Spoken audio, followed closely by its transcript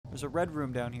There's a red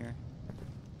room down here.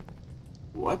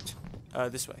 What?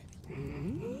 This way.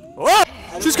 Oh!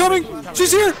 She's coming!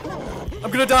 She's here!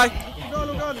 I'm gonna die!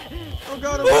 Oh god! Oh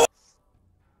god!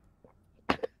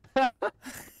 Oh god!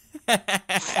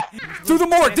 Through the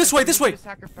morgue! This way! This way!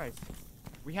 Sacrifice.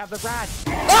 We have the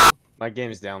rat. My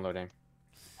game is downloading.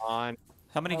 On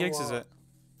How many gigs is it?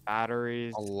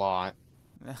 batteries. A lot.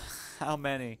 How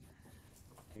many?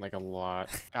 Like a lot.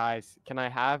 Guys, can I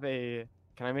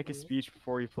make a speech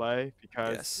before we play?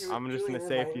 Because Yes. I'm just gonna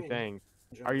say a few things.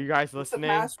 Are you guys What's the listening?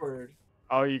 password?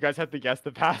 Oh, you guys have to guess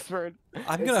the password.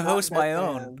 I'm It's gonna not host my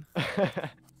Batman. own.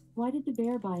 Why did the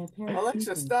bear buy a pair of Alexa,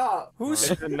 sequins? stop.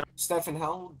 Who's? Stefan,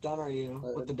 how done are you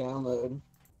with the download?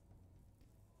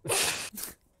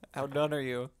 How done are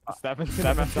you? Stefan's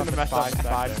gonna mess up in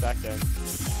 5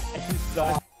 seconds.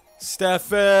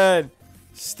 Stefan!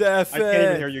 I can't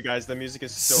even hear Stefan! you guys. The music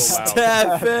is so loud.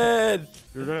 Stefan!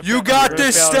 You're You got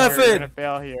this, Stefan! You're gonna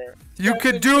fail here. You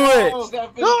can do it!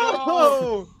 Stefan,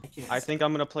 No! I think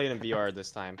I'm gonna play it in VR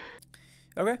this time.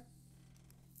 Okay.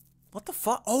 What the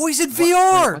fuck? Oh, he's in Wait,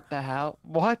 VR! what the hell?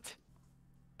 What?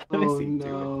 What is Oh he doing?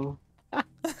 no.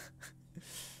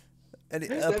 And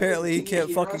Stefan, apparently he can you can't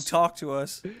hear fucking us? talk to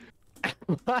us.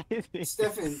 Why is he?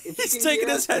 Stefan, if you He's can taking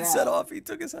hear his us headset now. off. He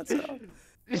took his headset off.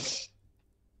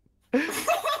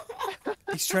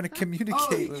 He's trying to Oh,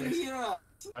 communicate he with can us. hear us.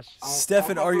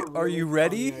 Stefan, I have a are you really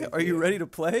ready? funny Are you idea. ready to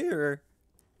play or?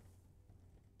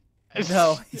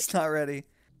 No, he's not ready.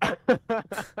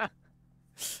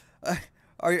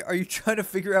 Are you trying to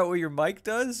figure out what your mic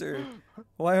does or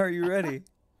why aren't you ready?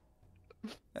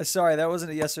 Sorry, that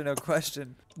wasn't a yes or no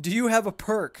question. Do you have a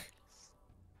perk?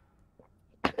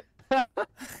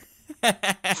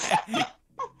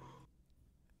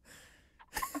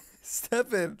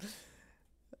 Stefan.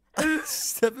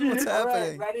 Stefan, what's All right,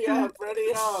 happening? ready up,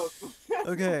 ready up.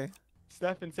 Okay.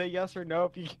 Stefan, say yes or no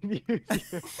if you can use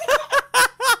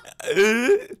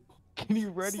it. Can you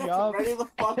ready Stefan, up? ready the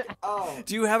fuck up.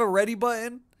 Do you have a ready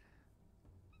button?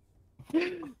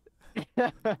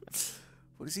 What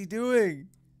is he doing?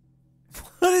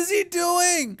 What is he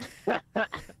doing?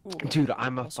 Dude,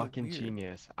 I'm a Also fucking weird.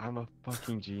 genius. I'm a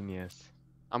fucking genius.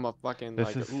 I'm a fucking This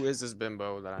like, is- who is this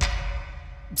bimbo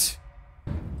that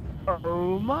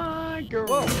Oh my god.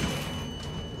 Whoa.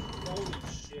 Holy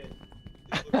shit.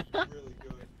 This looks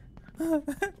really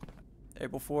good.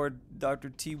 April 4th, Dr.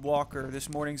 T. Walker. This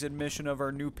morning's admission of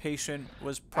our new patient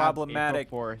was problematic.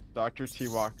 April 4th, Dr. T.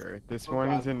 Walker. This Oh,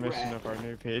 morning's God, admission rat. of our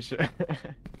new patient.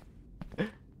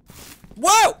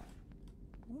 Whoa!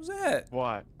 What was that?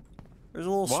 What? There's a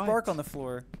little What? spark on the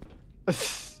floor.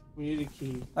 We need a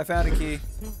key. I found a key.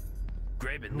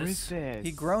 Who is this?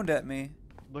 He groaned at me.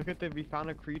 Look at that. We found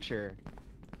a creature.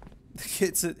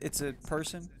 It's a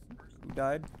person who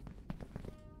died.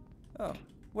 Oh,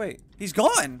 wait. He's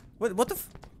gone. What the?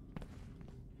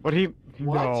 What he?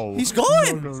 What? No. He's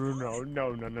gone! No, no, no, no,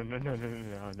 no, no, no, no, no,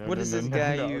 no, no. What is no, this no,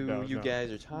 guy no, you no, you no.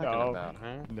 guys are talking No. about,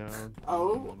 huh? No.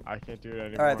 Oh. I can't do it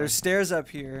anymore. All right, there's stairs up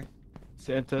here.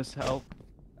 Santa's help.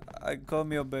 Call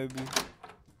me a baby.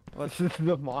 What? This is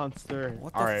the monster.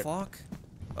 What All the right. fuck?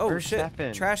 Oh Where's shit!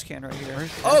 Stefan? Trash can right here.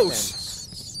 Where's Oh!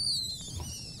 Stefan?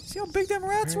 See how big them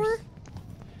rats were?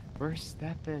 Where's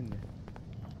Stefan?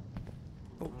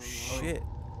 Oh shit!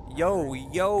 Yo,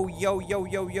 yo, yo, yo,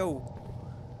 yo, yo!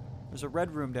 There's a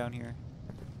red room down here.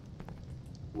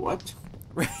 What?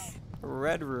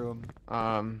 Red room.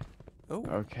 Oh,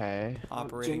 Okay.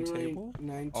 operating January table.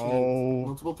 19th. Oh.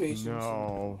 Multiple patients.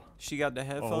 No. She got the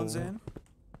headphones Oh. in.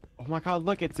 Oh my god,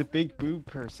 look, it's a big boob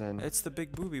person. It's the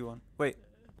big booby one. Wait.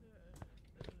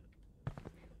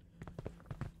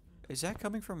 Is that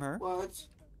coming from her? What?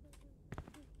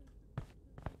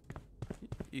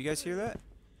 You guys hear that?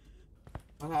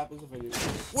 What happens if I do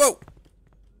this? Whoa!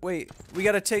 Wait, we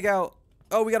gotta take out.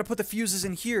 Oh, we gotta put the fuses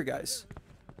in here, guys.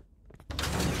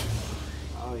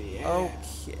 Oh yeah.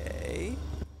 Okay.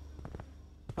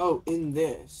 Oh, in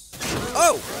this.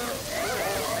 Oh!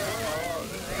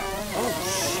 Oh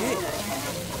shit!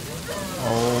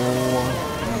 Oh.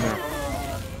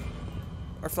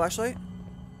 Our flashlight?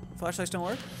 Flashlights don't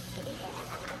work?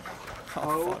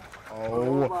 Oh. fuck.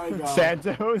 Oh my god.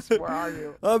 Santos, where are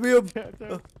you? I'm here.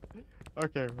 Santos.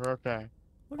 Okay, we're okay.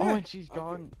 Okay. Oh, and she's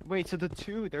gone. Wait, so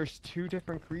there's two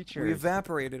different creatures. We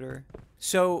evaporated her.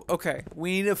 So, okay,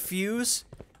 we need a fuse.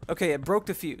 Okay, it broke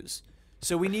the fuse.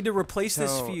 So we need to replace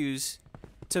this So- fuse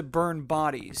to burn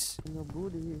bodies.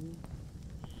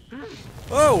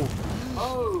 Oh!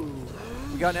 Oh.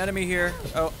 We got an enemy here.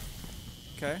 Oh.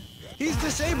 Okay. He's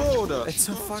disabled. It's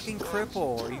a fucking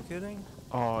cripple. Are you kidding?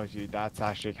 Oh, dude, that's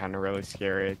actually kind of really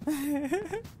scary.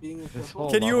 Being a This cripple.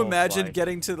 whole Can you level's, imagine like,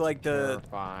 getting to like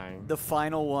terrifying. the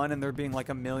final one and there being like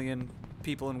a million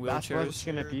people in That's what it's wheelchairs?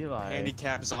 gonna be like.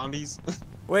 Handicap zombies.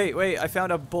 Wait, I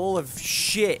found a bowl of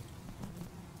shit.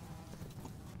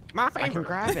 My I can favorite.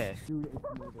 grab it. Dude,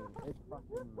 it's moving. It's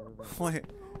fucking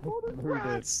moving. Wait,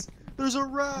 Rats. There's a is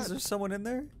rat. there someone in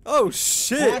there? Oh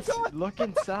shit! Look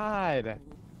inside.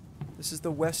 This is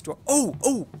the west door.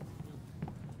 Oh!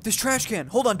 This trash can.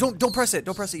 Hold on, don't press it.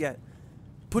 Don't press it yet.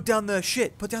 Put down the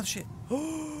shit. Put down the shit.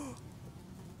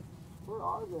 Where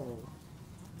are they?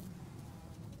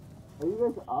 Are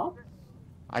you guys up?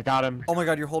 I got him. Oh my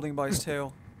god, you're holding him by his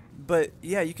tail. But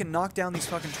yeah, you can knock down these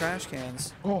fucking trash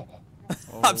cans. Oh.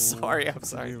 I'm sorry.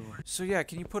 So yeah,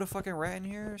 can you put a fucking rat in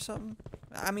here or something?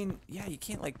 I mean, yeah, you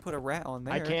can't like put a rat on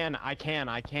there. I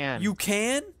can. You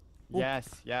can? Yes.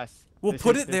 We'll This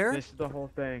put is- it there. This is the whole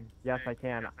thing. Yes, I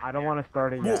can. I don't want to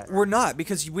start it Well, yet. we're not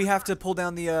because we have to pull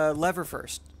down the lever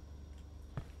first.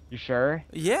 You sure?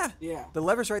 Yeah, Yeah. the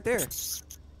lever's right there.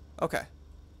 Okay.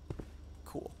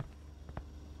 Cool.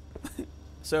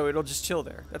 So it'll just chill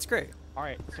there. That's great. All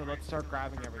right, so let's start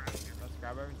grabbing everything. Let's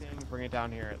grab everything, bring it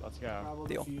down here. Let's go. Grab all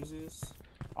Deal. the fuses.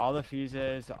 All the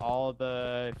fuses, all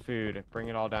the food, bring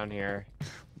it all down here.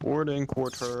 Warden,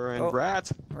 quarter, and Oh.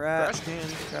 rat. Rat. Trash can.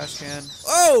 Trash can.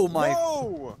 Oh my.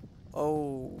 Whoa!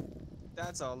 Oh.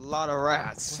 That's a lot of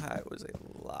rats. That was a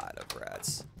lot of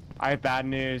rats. I have bad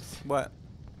news. What?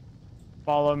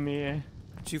 Follow me.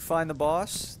 Did you find the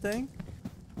boss thing?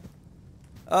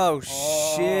 Oh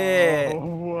shit.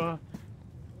 Oh.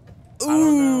 don't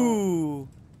Ooh.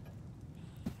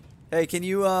 Hey, can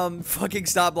you fucking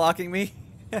stop blocking me?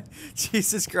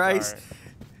 Jesus Christ. Sorry.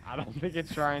 I don't think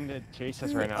it's trying to chase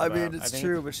us right now. I though. mean, it's think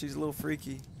true, but she's a little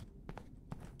freaky.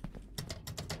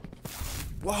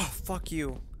 Whoa, fuck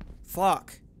you.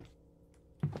 Fuck.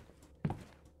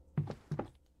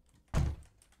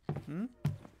 Hmm?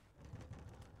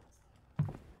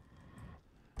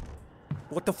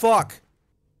 What the fuck?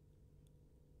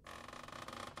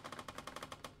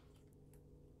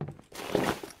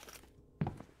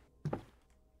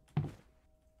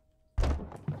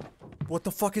 What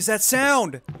the fuck is that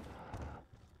sound?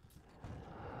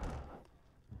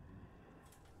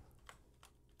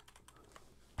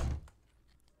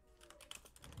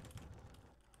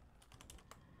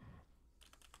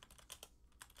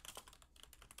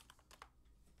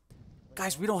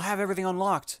 Guys, we don't have everything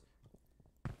unlocked.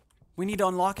 We need to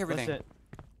unlock everything. Listen.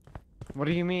 What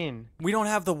do you mean? We don't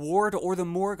have the ward or the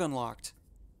morgue unlocked.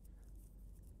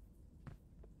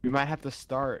 We might have to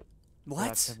start. for that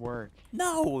What? to work.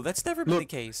 No, that's never been Look. the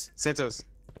case. Santos.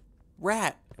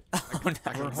 Rat. Oh, I no.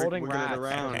 can We're wig- holding wiggle it rats.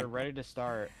 around. We're ready to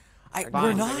start. We're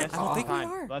Fine, not. guess I don't think we fine.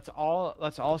 are.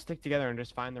 Let's all stick together and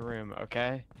just find the room,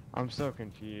 okay? I'm so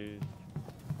confused.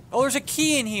 Oh, there's a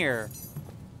key in here.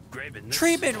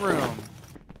 Treatment room.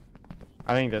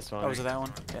 I think this one. Oh, was it that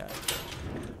one? Yeah.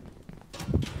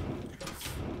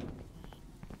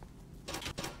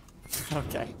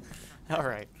 Okay. All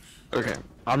right. Okay.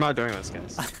 I'm not doing this,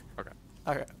 guys. Okay.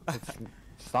 Okay.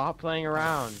 Stop playing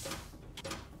around.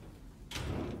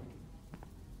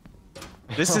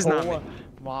 This is not me. Oh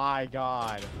my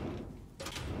god.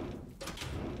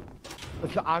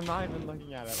 I'm not even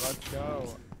looking at it. Let's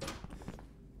go.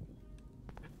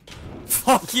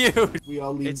 Fuck you. We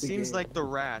all leave It the seems game. like the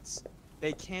rats,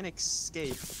 they can't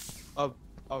escape a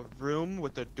room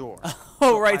with a door.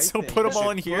 Oh, So right. I So think put we them all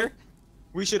should in here. put-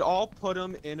 We should all put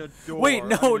them in a door. Wait, I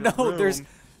no, mean, a no. room.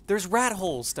 There's rat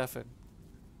holes, Stefan.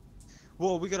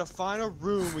 Well, we gotta find a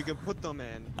room we can put them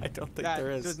in. I don't think That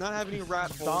there is. does not have any rat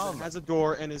holes. Dumb. It has a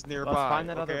door and is nearby. Let's find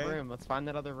that okay? other room. Let's find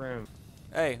that other room.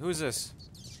 Hey, who's this?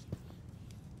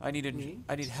 I Me? need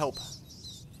help.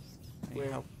 I need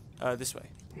Where? help. This way.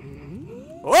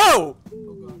 Whoa!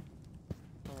 Oh,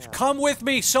 God. Come with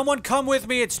me. Someone come with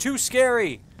me. It's too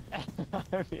scary.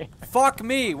 Fuck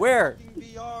me. Where?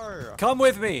 VR. Come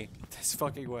with me. This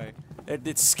fucking way.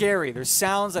 It's scary. There's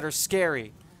sounds that are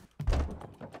scary.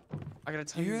 I gotta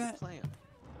tell You you, hear the that? plan.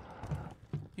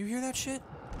 You hear that shit?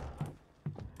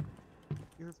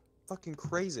 You're fucking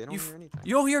crazy. I don't You, hear anything.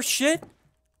 you don't hear shit?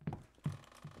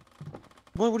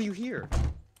 What do you hear?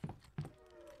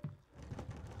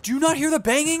 Do you not hear the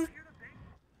banging?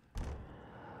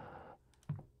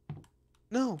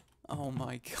 No. Oh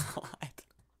my god.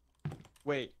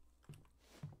 Wait.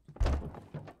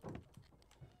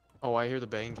 Oh, I hear the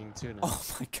banging too now. Oh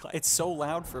my god. It's so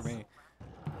loud for me.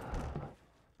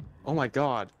 Oh my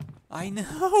god. I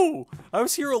know. I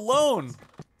was here alone.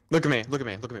 Look at me. Look at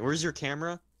me. Look at me. Where's your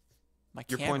camera? My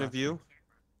Your camera. point of view?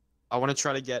 I want to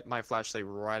try to get my flashlight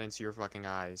right into your fucking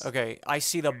eyes. Okay, I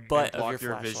see the butt and block of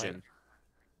your flashlight. vision.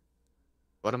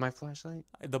 What am I flashlight?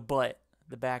 The butt.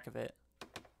 The back of it.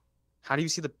 How do you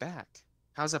see the back?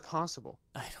 How is that possible?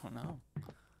 I don't know.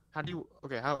 How do you?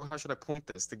 Okay, how should I point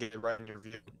this to get it right in your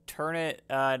view? Turn it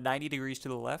 90 degrees to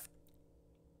the left.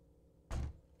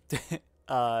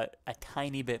 A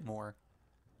tiny bit more.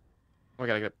 Oh, I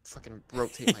gotta fucking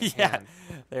rotate my Yeah, hand.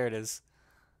 there it is.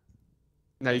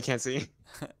 Now you can't see.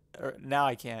 Now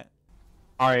I can't.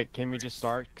 All right, can we just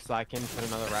start? Cause I can put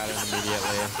another rat in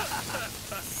immediately.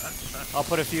 I'll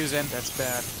put a fuse in. That's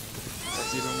bad.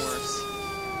 That's even worse.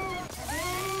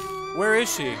 Where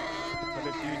is she? Put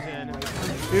a fuse in.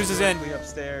 Fuse is in. Directly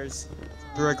upstairs.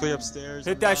 Directly upstairs.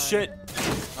 Hit I'm that dying. shit.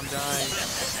 I'm dying.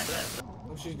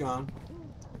 Oh, she's gone.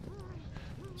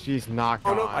 She's not Oh,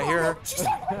 gone. no, I hear her.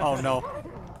 Oh no.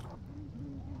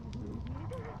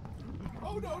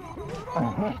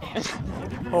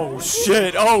 Oh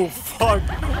shit. Oh fuck.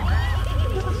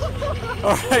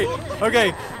 Alright.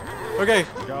 Okay. Okay.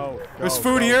 Go. There's go,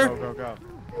 food go, here. Go, go, go.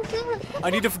 I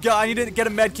need to get a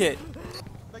med kit.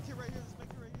 Back here, right here. This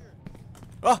back here, right here.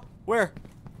 Ah, where?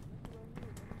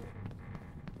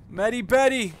 Meddy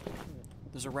Betty.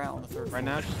 There's a rat on the third floor. Right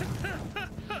now. Just...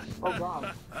 Oh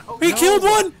god. Oh, He killed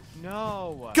one!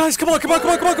 No. Guys, come on, come on,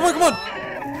 come on, come on, come on, come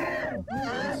on!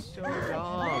 That's so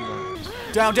dumb.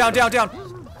 Down, down, down,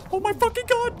 down! Oh my fucking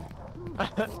god!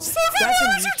 Stephen, Stephen,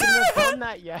 why you did shouldn't have you do done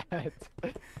that yet.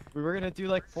 We were gonna do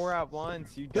like 4 at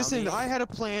once. You Listen, dummy. I had a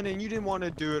plan and you didn't want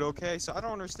to do it, okay? So I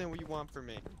don't understand what you want from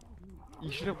me.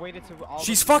 You should have waited till all.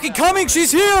 She's the fucking people coming! that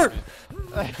She's here!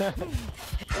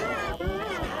 What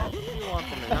do you want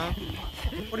from me, huh?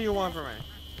 What do you want from me?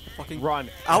 Fucking Run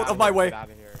out of my way. Get out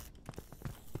of here.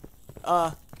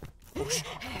 Oh,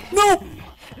 no!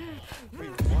 Wait,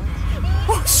 what?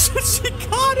 Oh shit, she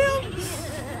got him!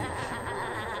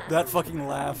 That fucking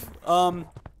laugh.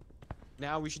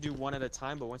 Now we should do 1 at a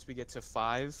time, but once we get to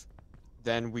 5,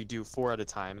 then we do 4 at a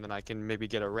time, and then I can maybe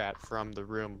get a rat from the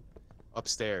room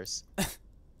upstairs.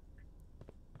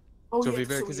 Oh, So yeah, it'll be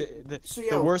very, so because we- so, the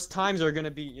yeah, worst times are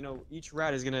gonna be, you know, each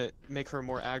rat is gonna make her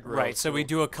more aggro. Right, so we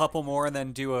do a couple more and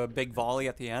then do a big volley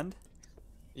at the end?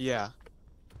 Yeah.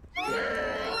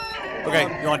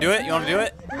 Okay, you wanna do it? You wanna do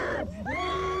it?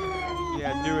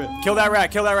 Yeah, do it. Kill that rat,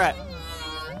 kill that rat.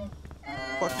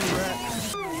 Fuck you, rat.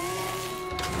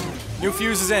 New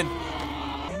fuse is in.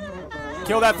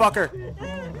 Kill that fucker.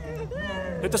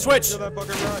 Hit the switch. Kill that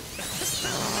fucking rat.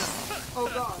 Oh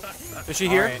god. Is she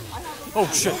here? Alright. Oh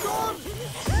shit.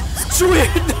 Sweet,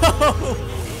 no!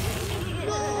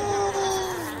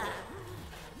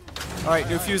 Alright,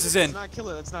 new fuse is in. Let's not kill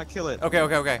it. Let's not kill it. Okay,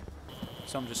 okay, okay.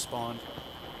 Some just spawned.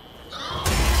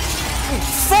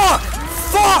 Fuck!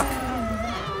 Fuck!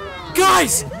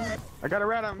 Guys! I got a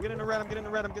rat. I'm getting a rat. I'm getting a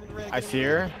rat. I'm getting a rat. I see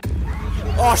her.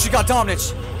 Oh, she got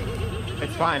dominance.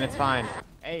 It's fine. It's fine.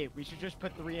 Hey, we should just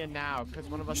put 3 in now, because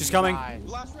one of us. She's is coming. die.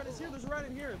 The last rat is here. There's a rat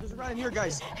in here. There's a rat in here,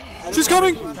 guys. She's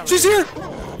coming! She's here!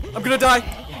 I'm gonna die.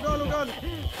 Oh god. Oh god.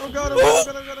 Oh god. Oh god.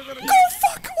 Oh god. Oh god. Oh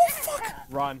fuck! Oh fuck!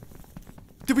 Run.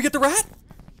 Did we get the rat?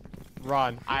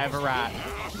 Run. I have a rat.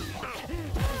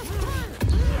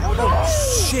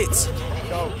 Oh shit!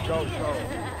 Go, go, go.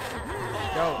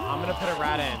 Go. I'm gonna put a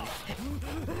rat in.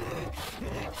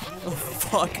 Oh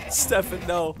fuck, Stefan,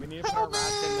 no. We need to put a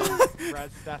rat in the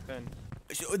red Stefan.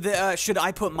 Should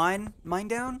I put mine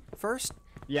down first?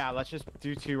 Yeah, let's just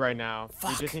do 2 right now.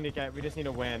 Fuck. We just need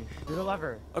to win. Do the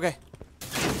lever. Okay.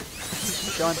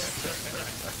 Done.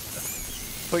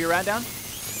 Put your rat down.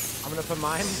 I'm gonna put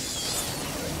mine.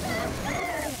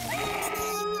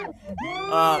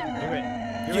 Do it.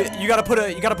 Do it. You gotta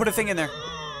put a thing in there.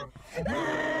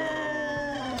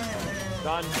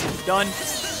 Done. Done.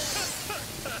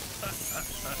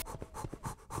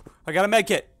 I got a med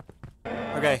kit.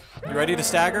 Okay, you ready to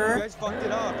stagger You her? guys fucked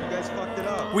it up. You guys fucked it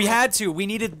up. We had to. We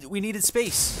needed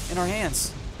space in our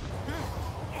hands.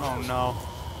 Oh no.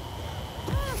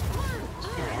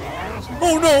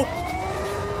 Oh no!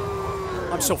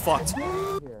 I'm so fucked.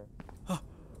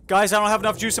 Guys, I don't have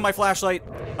enough juice in my flashlight.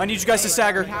 I need you guys to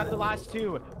stagger. We have the last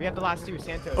 2. We have the last 2.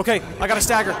 Santos. Okay, I gotta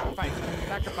stagger. Sacrifice.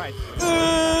 Sacrifice.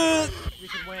 We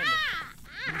can win.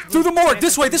 Through the morgue.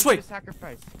 This way, Santos, this we way. need to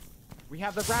Sacrifice. We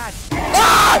have the rat.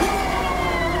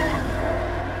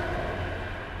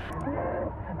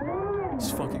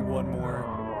 Just fucking one more.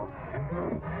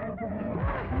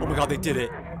 Oh my god, they did it.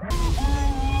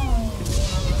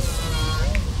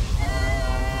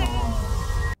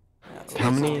 How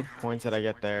many points did I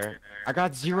get there? I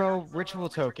got 0 ritual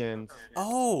tokens.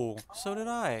 Oh, so did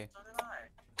I.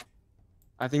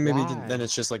 I think maybe Why? then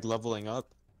it's just like leveling up.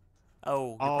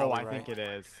 Oh, you're Oh, probably I right. think it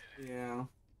is. Yeah.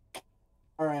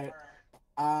 Alright.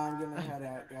 I'm gonna head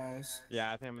out, guys.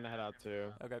 Yeah, I think I'm gonna head out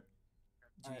too. Okay.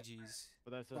 Alright. GG's.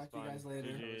 But that's just Talk to you fun. guys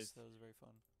later. That GG's. was very fun.